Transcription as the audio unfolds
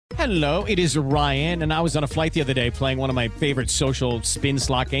Hello, it is Ryan, and I was on a flight the other day playing one of my favorite social spin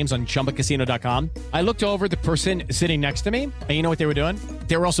slot games on ChumbaCasino.com. I looked over at the person sitting next to me, and you know what they were doing?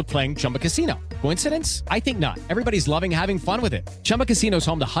 They were also playing Chumba Casino. Coincidence? I think not. Everybody's loving having fun with it. Chumba Casino is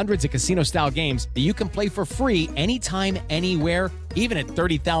home to hundreds of casino-style games that you can play for free anytime, anywhere, even at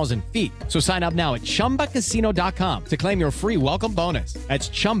 30,000 feet. So sign up now at ChumbaCasino.com to claim your free welcome bonus. That's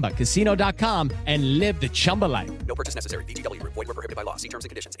ChumbaCasino.com and live the Chumba life. No purchase necessary. VGW. Void where prohibited by law. See terms and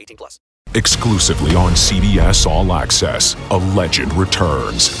conditions. 18+. Exclusively on CBS All Access, a legend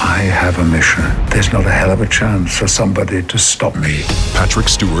returns. I have a mission. There's not a hell of a chance for somebody to stop me. Patrick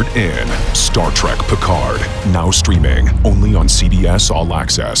Stewart in Star Trek Picard, now streaming only on CBS All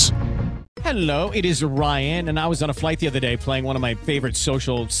Access. Hello, it is Ryan, and I was on a flight the other day playing one of my favorite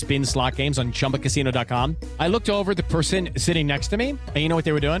social spin slot games on ChumbaCasino.com. I looked over at the person sitting next to me, and you know what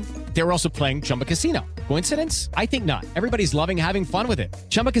they were doing? They were also playing Chumba Casino. Coincidence? I think not. Everybody's loving having fun with it.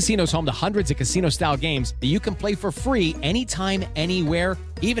 Chumba Casino is home to hundreds of casino-style games that you can play for free anytime, anywhere,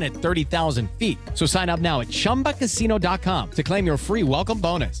 even at 30,000 feet. So sign up now at ChumbaCasino.com to claim your free welcome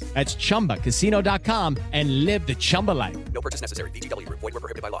bonus. That's ChumbaCasino.com and live the Chumba life. No purchase necessary. VGW. Void where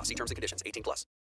prohibited by law. See terms and conditions. 18+.